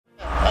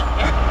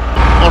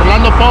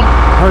pump.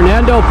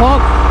 Hernando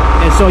pump.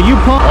 And so you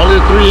pump Only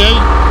 3/8.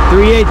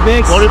 3/8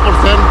 mix.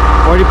 40%.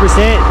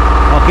 40%.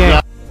 Okay.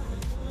 Yeah.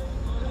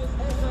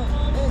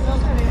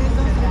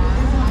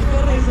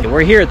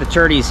 We're here at the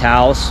Turney's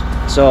house.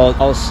 So the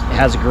house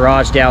has a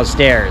garage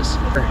downstairs,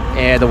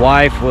 and the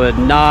wife would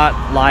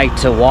not like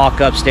to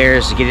walk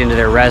upstairs to get into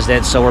their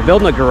residence. So we're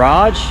building a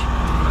garage,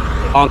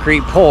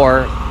 concrete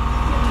pour.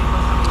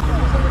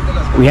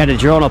 We had to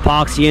drill an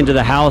epoxy into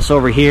the house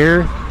over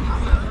here.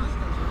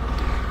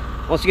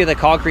 Once we get the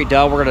concrete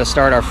done, we're going to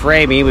start our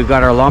framing. We've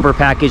got our lumber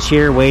package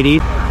here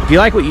waiting. If you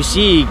like what you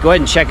see, go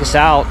ahead and check us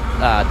out,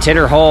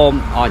 Tinner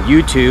Home on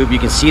YouTube. You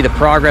can see the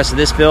progress of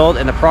this build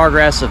and the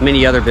progress of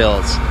many other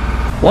builds.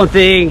 One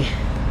thing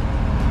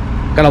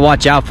gotta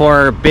watch out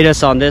for, bid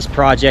us on this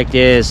project,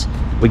 is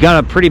we got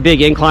a pretty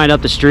big incline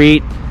up the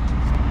street,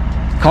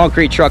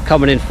 concrete truck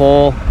coming in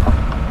full.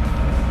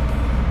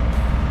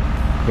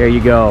 There you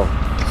go.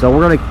 So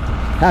we're gonna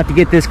have to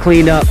get this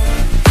cleaned up.